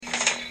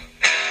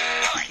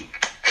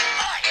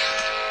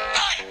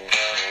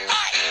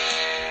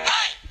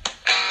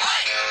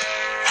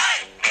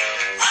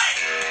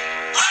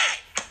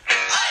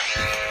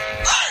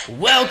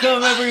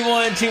Welcome,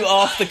 everyone, to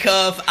Off the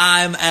Cuff.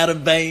 I'm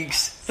Adam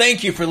Banks.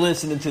 Thank you for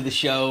listening to the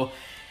show.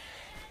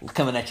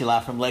 Coming at you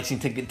live from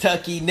Lexington,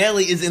 Kentucky.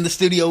 Nellie is in the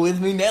studio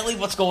with me. Nellie,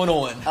 what's going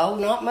on? Oh,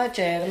 not much,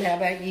 Adam. How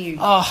about you?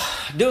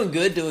 Oh, doing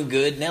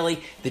good.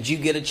 Nellie, did you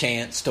get a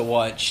chance to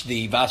watch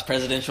the vice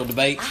presidential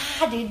debate?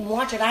 I didn't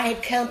watch it. I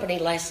had company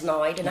last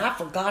night, and I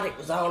forgot it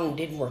was on and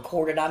didn't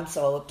record it. I'm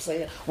so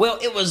upset. Well,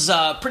 it was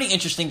pretty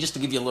interesting. Just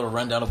to give you a little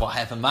rundown of what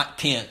happened. Mike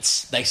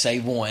Pence, they say,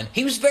 won.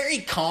 He was very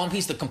calm.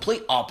 He's the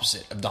complete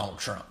opposite of Donald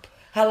Trump.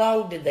 How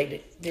long did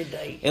they?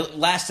 It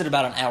lasted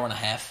about an hour and a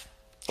half.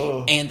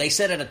 And they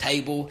sat at a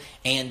table,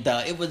 and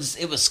it was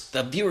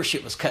the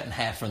viewership was cut in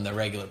half from the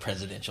regular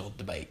presidential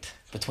debate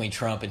between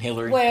Trump and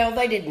Hillary. Well,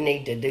 they didn't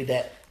need to do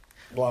that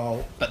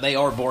long. But they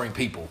are boring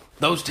people.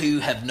 Those two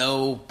have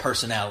no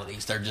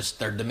personalities.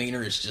 Their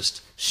demeanor is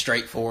just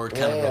straightforward,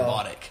 kind of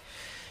robotic.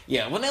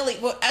 Yeah. Well, Nellie,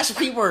 as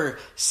we were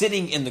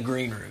sitting in the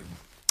green room,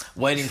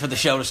 waiting for the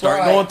show to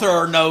start, going through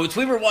our notes.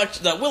 We were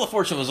watching. Wheel of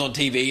Fortune was on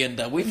TV, and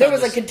there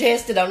was a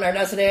contestant on there, and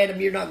I said, "Adam,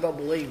 you're not going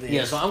to believe this."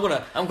 Yeah, so I'm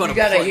gonna. You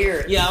got to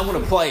hear it. Yeah, I'm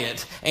gonna play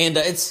it, and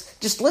it's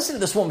just listen to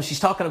this woman. She's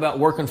talking about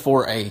working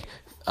for a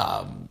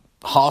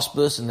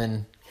hospice, and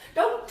then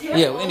don't tell.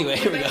 Yeah. Anyway,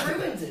 here we go.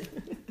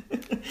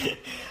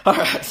 All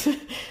right,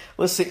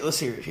 let's see. Let's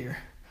hear it here.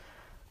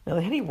 Now,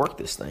 how do you work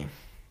this thing?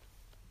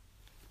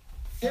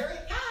 Terry?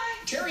 Hi.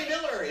 Terry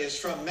Miller is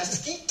from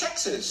Mesquite,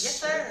 Texas.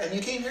 Yes, sir. And you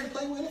came here to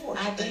play Wheel of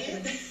Fortune. I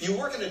did. You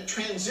work in a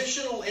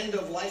transitional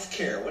end-of-life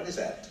care. What is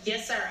that?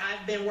 Yes, sir.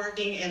 I've been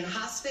working in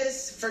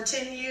hospice for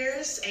 10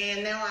 years,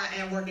 and now I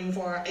am working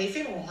for a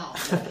funeral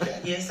home.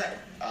 Okay. Yes, sir.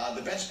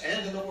 The best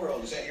end in the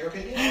world. Is that your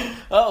opinion?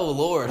 Oh,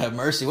 Lord have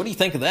mercy. What do you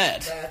think of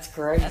that? That's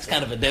crazy. That's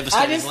kind of a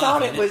devastating I just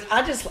thought it was.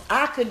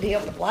 I couldn't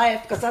help but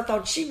laugh because I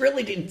thought she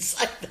really didn't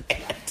say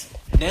that.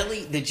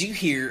 Nellie, did you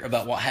hear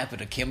about what happened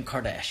to Kim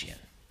Kardashian?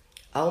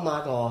 Oh,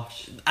 my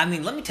gosh. I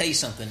mean, let me tell you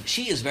something.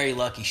 She is very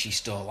lucky she's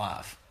still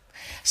alive.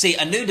 See,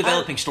 a new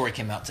developing story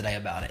came out today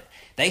about it.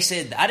 They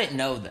said, I didn't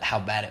know how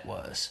bad it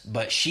was,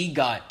 but she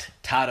got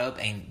tied up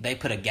and they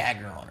put a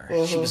gagger on her.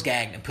 Mm-hmm. She was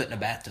gagged and put in a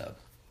bathtub.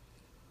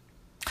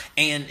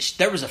 And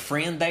there was a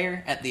friend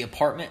there at the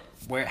apartment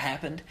where it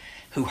happened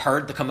who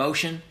heard the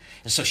commotion,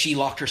 and so she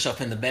locked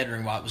herself in the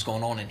bedroom while it was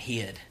going on and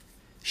hid.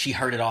 She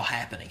heard it all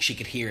happening. She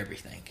could hear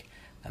everything.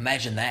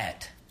 Imagine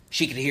that.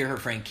 She could hear her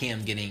friend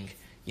Kim getting,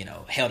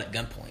 held at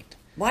gunpoint.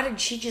 Why didn't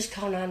she just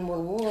call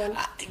 911?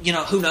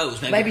 Who knows?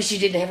 Maybe she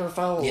didn't have her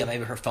phone. Yeah,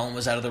 maybe her phone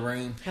was out of the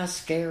room. How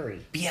scary.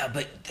 Yeah,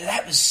 but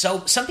that was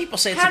so... Some people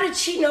say... How did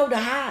she know to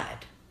hide?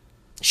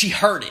 She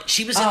heard it.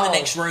 She was in the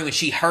next room and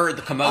she heard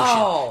the commotion.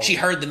 Oh. She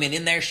heard the men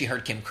in there. She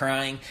heard Kim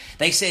crying.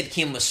 They said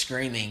Kim was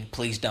screaming,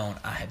 "Please don't,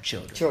 I have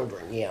children."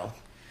 Children, yeah.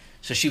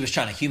 So she was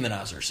trying to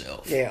humanize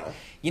herself. Yeah.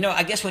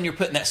 I guess when you're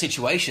put in that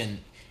situation...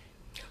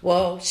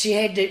 Well, she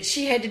had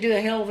to do a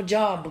hell of a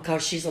job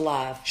because she's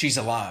alive. She's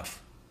alive.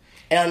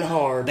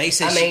 Unharmed. They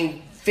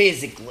said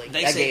physically,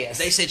 I guess.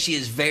 They said she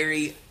is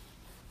very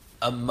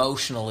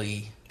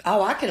emotionally...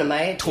 Oh, I can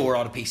imagine. Tore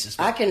all to pieces.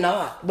 I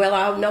cannot. Well,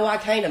 I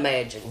can't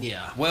imagine.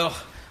 Yeah. Well,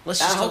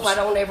 let's I just hope I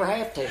don't ever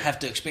have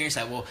to experience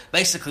that. Well,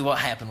 basically what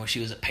happened was she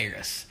was at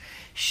Paris.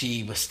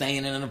 She was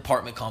staying in an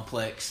apartment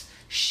complex.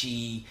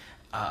 She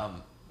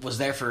was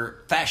there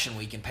for Fashion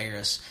Week in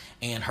Paris,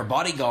 and her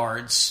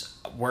bodyguards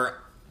were...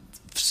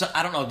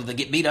 I don't know, did they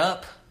get beat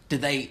up?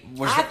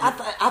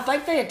 I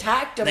think they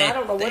attacked them. I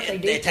don't know what they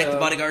did. They attacked the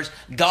bodyguards,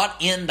 got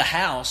in the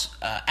house,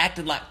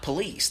 acted like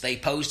police. They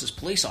posed as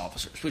police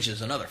officers, which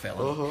is another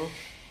felony,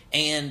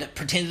 and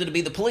pretended to be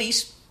the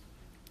police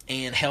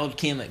and held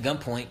Kim at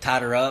gunpoint,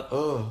 tied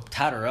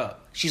her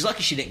up. She's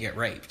lucky she didn't get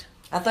raped.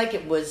 I think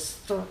it was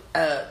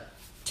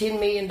 $10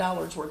 million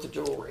worth of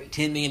jewelry.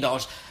 $10 million.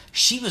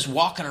 She was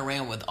walking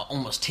around with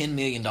almost $10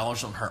 million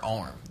on her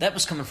arm. That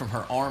was coming from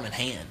her arm and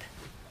hand.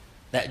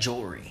 That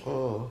jewelry.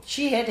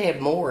 She had to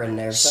have more in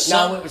there.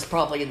 No, it was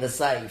probably in the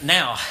safe.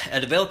 Now, a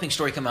developing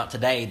story come out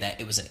today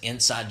that it was an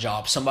inside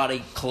job.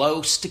 Somebody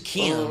close to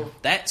Kim.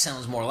 That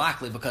sounds more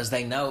likely because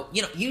they know.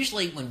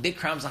 Usually when big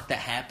crimes like that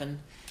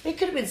happen... It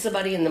could have been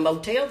somebody in the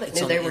motel that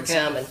knew they were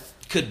coming.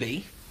 Could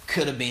be.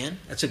 Could have been.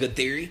 That's a good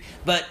theory.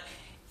 But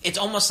it's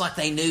almost like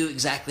they knew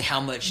exactly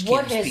how much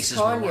Kim's pieces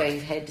were worth. What has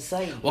Kanye had to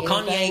say? Well,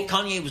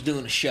 Kanye was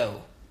doing a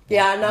show.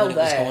 Yeah, I know when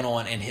that. It was going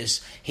on, and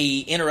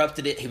he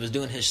interrupted it. He was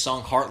doing his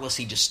song "Heartless."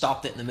 He just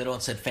stopped it in the middle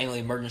and said, "Family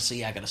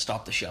emergency, I got to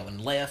stop the show,"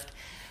 and left.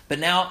 But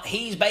now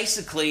he's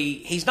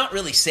not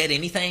really said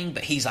anything,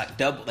 but he's like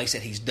doubled. They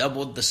said he's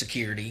doubled the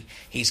security.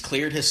 He's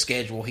cleared his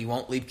schedule. He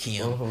won't leave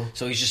Kim,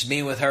 so he's just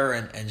being with her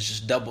and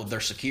just doubled their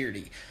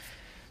security.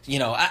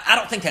 I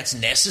don't think that's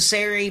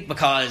necessary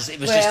because it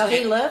was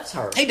he loves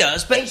her. He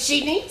does, but and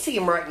she needs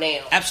him right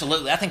now.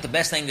 Absolutely, I think the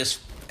best thing is.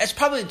 It's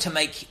probably to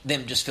make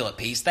them just feel at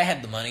peace. They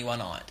have the money, why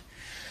not?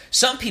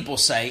 Some people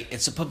say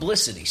it's a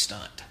publicity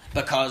stunt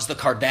because the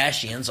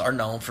Kardashians are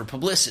known for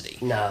publicity.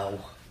 No.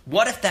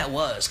 What if that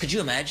was? Could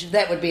you imagine?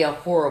 That would be a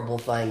horrible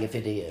thing if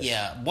it is.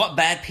 Yeah. What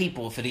bad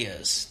people if it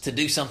is to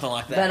do something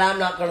like that? But I'm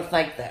not going to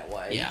think that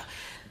way. Yeah.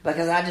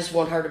 Because I just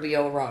want her to be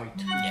all right.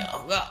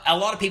 Yeah. Well, a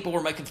lot of people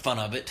were making fun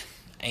of it.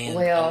 And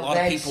Well, a lot of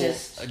that's people,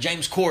 just-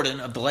 James Corden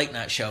of the Late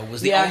Night Show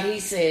was the Yeah, only, he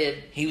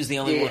said he was the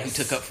only one who yes.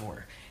 took up for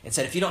her and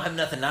said, if you don't have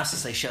nothing nice to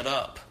say, shut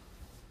up.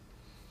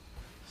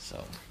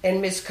 So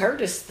And Miss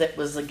Curtis, that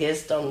was a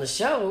guest on the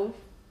show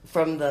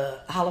from the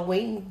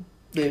Halloween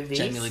movies.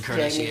 Jamie Lee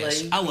Curtis,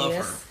 yes. I love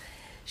her.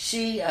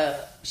 She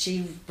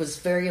was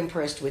very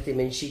impressed with him,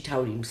 and she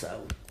told him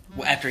so.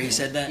 after he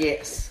said that,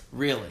 Yes,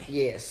 really,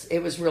 yes, it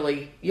was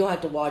really. You'll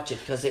have to watch it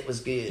because it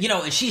was good. you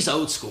know, and she's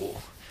old school.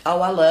 Oh,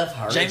 I love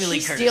her. Jamie Lee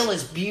she's Curtis. still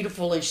as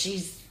beautiful as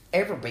she's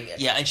ever been.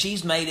 Yeah, and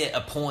she's made it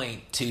a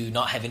point to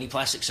not have any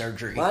plastic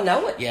surgery. I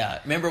know it. Yeah,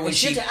 remember when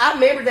I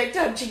remember that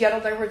time she got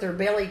on there with her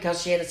belly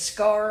because she had a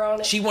scar on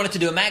it. she wanted to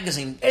do a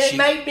magazine. And it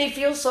made me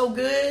feel so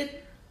good.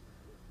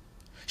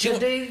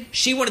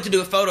 She wanted to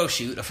do a photo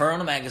shoot of her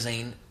on a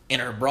magazine in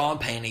her bra and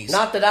panties.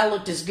 Not that I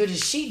looked as good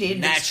as she did,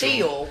 natural. but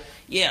still.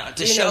 Yeah,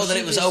 to You show know, that she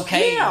it was just-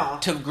 okay yeah.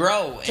 to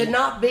grow. To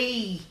not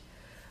be,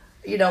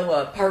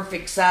 a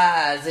perfect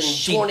size and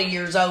She 20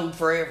 years old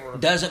forever.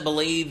 doesn't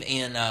believe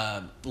in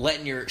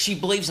she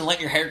believes in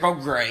letting your hair grow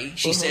gray.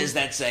 She says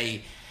that's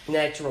a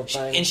Natural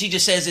thing. and she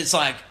just says it's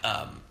like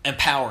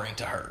empowering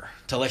to her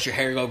to let your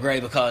hair go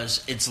gray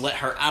because it's let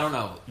her, I don't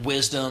know,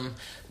 wisdom.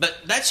 But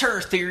that's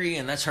her theory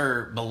and that's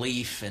her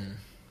belief and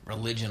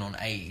religion on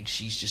age.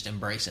 She's just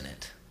embracing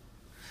it.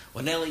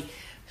 Well, Nelly,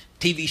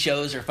 TV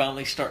shows are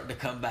finally starting to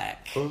come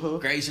back.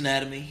 Grey's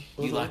Anatomy,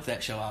 you like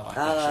that show? I like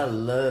that I show.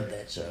 love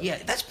that show. Yeah,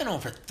 that's been on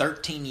for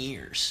 13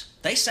 years.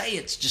 They say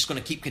it's just going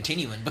to keep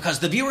continuing because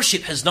the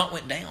viewership has not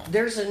went down.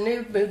 There's a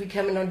new movie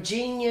coming on,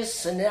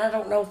 Genius, and I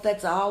don't know if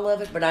that's all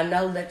of it, but I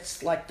know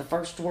that's like the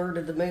first word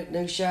of the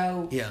new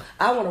show. Yeah.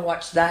 I want to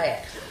watch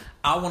that.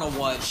 I want to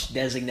watch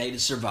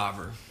Designated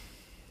Survivor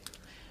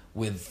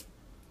with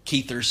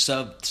Keith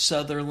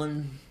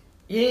Sutherland.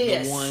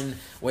 Yes. The one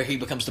where he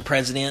becomes the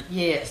president.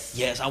 Yes.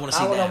 Yes, I want to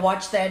see I that. want to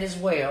watch that as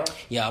well.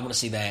 Yeah, I want to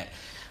see that.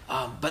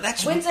 But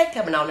that's When's that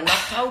coming on? In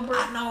October?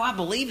 I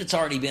believe it's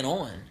already been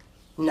on.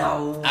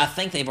 No. I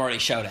think they've already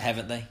showed it,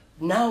 haven't they?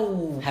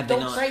 No. Have they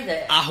Don't not? say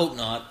that. I hope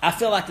not. I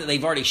feel like that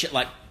they've already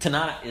like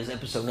tonight is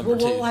episode number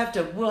 2. We'll have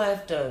to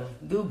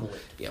Google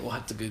it. Yeah, we'll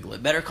have to Google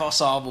it. Better Call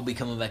Saul will be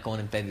coming back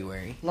on in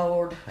February.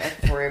 Lord,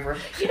 that's forever.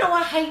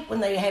 I hate when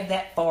they have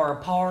that far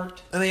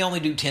apart. And they only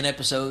do 10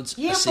 episodes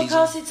Yeah, a season.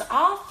 because it's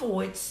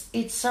awful. It's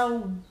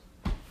so.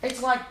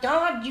 It's like,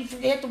 God, you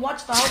forget to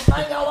watch the whole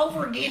thing all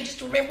over again just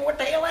to remember what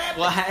the hell happened.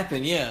 What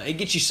happened? Yeah, it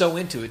gets you so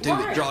into it too.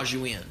 Right. It draws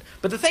you in.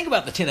 But the thing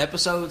about the 10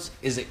 episodes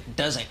is it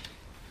doesn't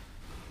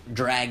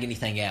drag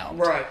anything out.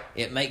 Right.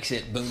 It makes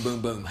it boom,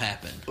 boom, boom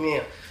happen.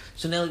 Yeah.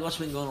 So Nelly, what's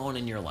been going on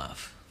in your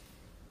life?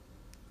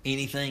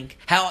 Anything?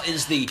 How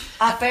is the?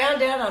 I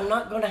found out I'm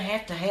not going to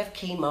have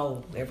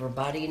chemo,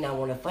 everybody, and I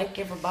want to thank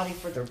everybody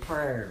for their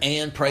prayers.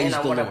 And praise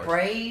I the want Lord. to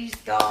praise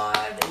God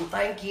and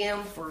thank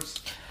Him for one more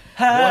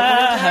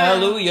time.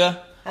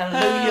 Hallelujah.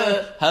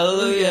 Hallelujah.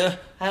 Hallelujah.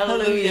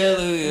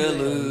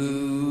 Hallelujah.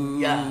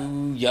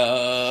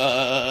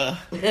 Hallelujah.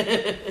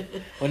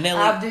 Well,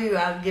 Nelly, I do.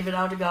 I give it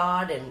all to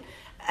God. And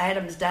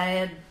Adam's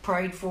dad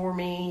prayed for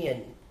me,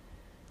 and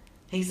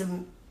he's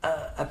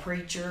a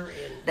preacher,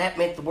 and that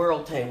meant the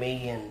world to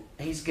me. And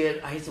he's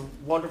good. He's a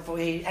wonderful.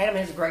 Adam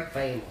has a great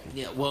family.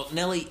 yeah. Well,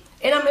 Nelly,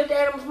 And I met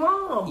Adam's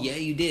mom. yeah,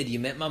 you did. You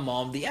met my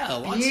mom.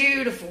 Yeah,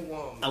 Beautiful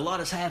woman. a lot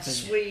has happened.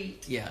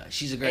 Sweet. Yeah,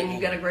 she's a great. And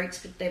you got a woman. great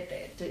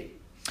stepdad too.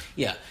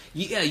 Yeah,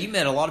 you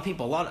met a lot of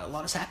people. A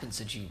lot has happened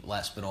since you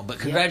last been on. But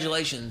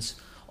congratulations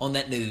on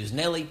that news,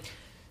 Nelly.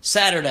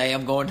 Saturday,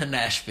 I'm going to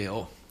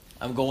Nashville.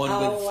 I'm going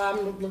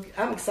with.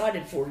 I'm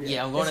excited for you.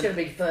 Yeah, I'm going It's to- going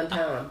to be a fun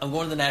time. I'm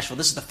going to Nashville.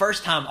 This is the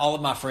first time all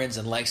of my friends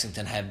in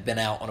Lexington have been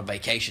out on a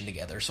vacation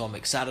together, so I'm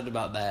excited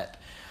about that.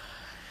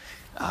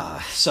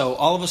 So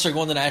all of us are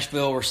going to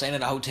Nashville. We're staying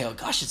at a hotel.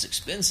 Gosh, it's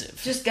expensive.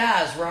 Just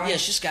guys, right? Yeah,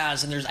 it's just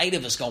guys, and there's 8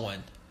 of us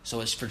going.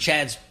 So it's for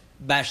Chad's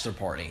bachelor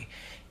party.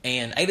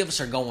 And 8 of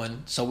us are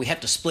going, so we have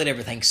to split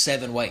everything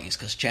 7 ways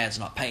because Chad's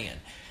not paying.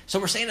 So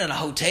we're staying in a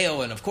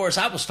hotel, and of course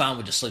I was fine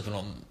with just sleeping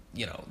on,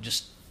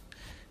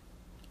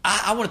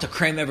 I wanted to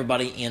cram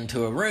everybody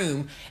into a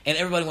room, and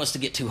everybody wants to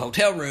get 2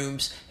 hotel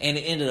rooms, and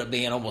it ended up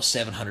being almost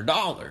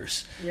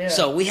 $700. Yeah.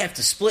 So we have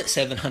to split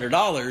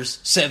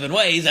 $700 7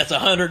 ways. That's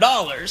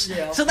 $100.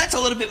 Yeah. So that's a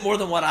little bit more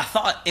than what I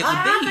thought it would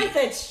I be. think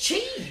that's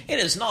cheap. It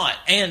is not.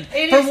 And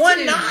It for is one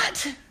too.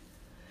 night,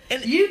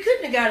 and You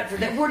couldn't have got it for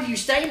that. Where are you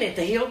staying at?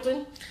 The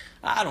Hilton?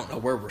 I don't know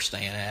where we're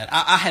staying at.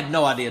 I have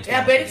no idea.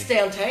 I bet it's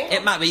downtown.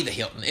 It might be the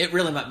Hilton. It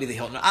really might be the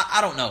Hilton. I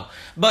don't know.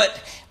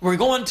 But we're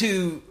going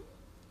to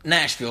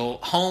Nashville,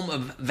 home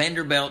of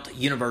Vanderbilt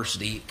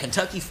University,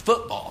 Kentucky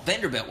football.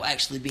 Vanderbilt will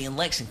actually be in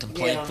Lexington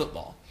playing Yeah.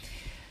 football.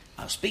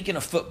 Speaking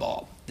of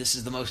football, this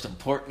is the most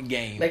important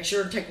game. Make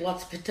sure to take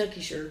lots of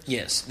Kentucky shirts.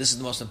 Yes, this is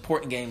the most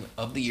important game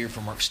of the year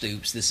for Mark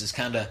Stoops. This is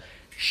kind of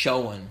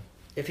showing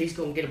If he's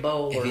going to get a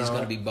bowl if or he's not.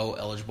 going to be bowl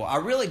eligible. I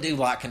really do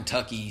like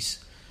Kentucky's.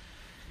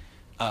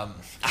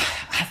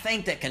 I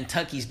think that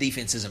Kentucky's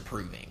defense is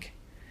improving.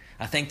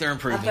 I think they're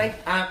improving.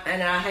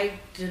 I hate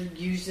to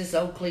use this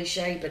old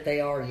cliche, but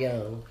they are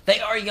young. They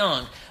are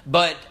young,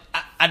 but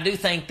I do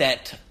think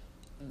that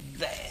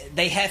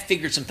they have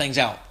figured some things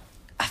out.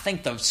 I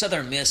think the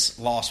Southern Miss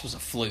loss was a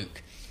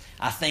fluke.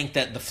 I think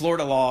that the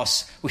Florida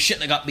loss, we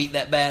shouldn't have got beat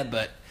that bad,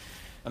 but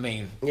I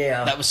mean,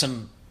 that was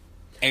some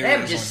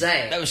errors.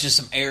 That was just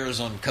some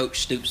errors on Coach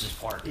Stoops'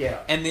 part. Yeah.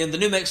 And then the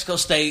New Mexico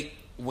State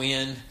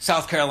win,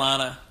 South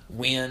Carolina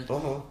win,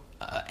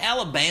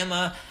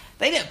 Alabama.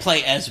 They didn't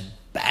play as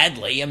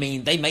badly. I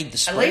mean, they made the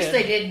spread. At least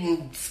they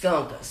didn't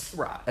skunk us.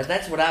 Right.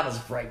 That's what I was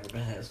afraid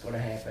was going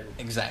to happen.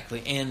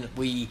 Exactly. And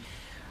we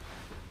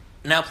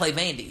now play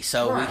Vandy,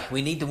 so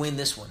we need to win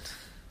this one.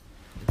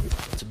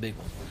 It's a big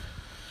one.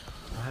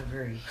 I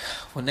agree.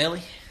 Well,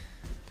 Nelly,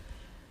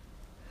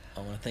 I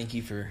want to thank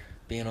you for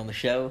being on the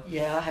show.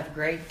 Yeah, I have a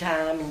great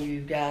time, and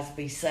you guys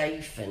be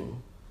safe,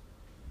 and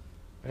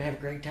have a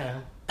great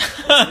time.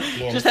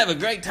 Just have a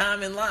great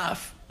time in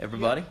life,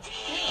 everybody.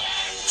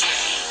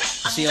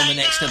 See you on the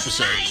next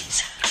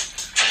episode.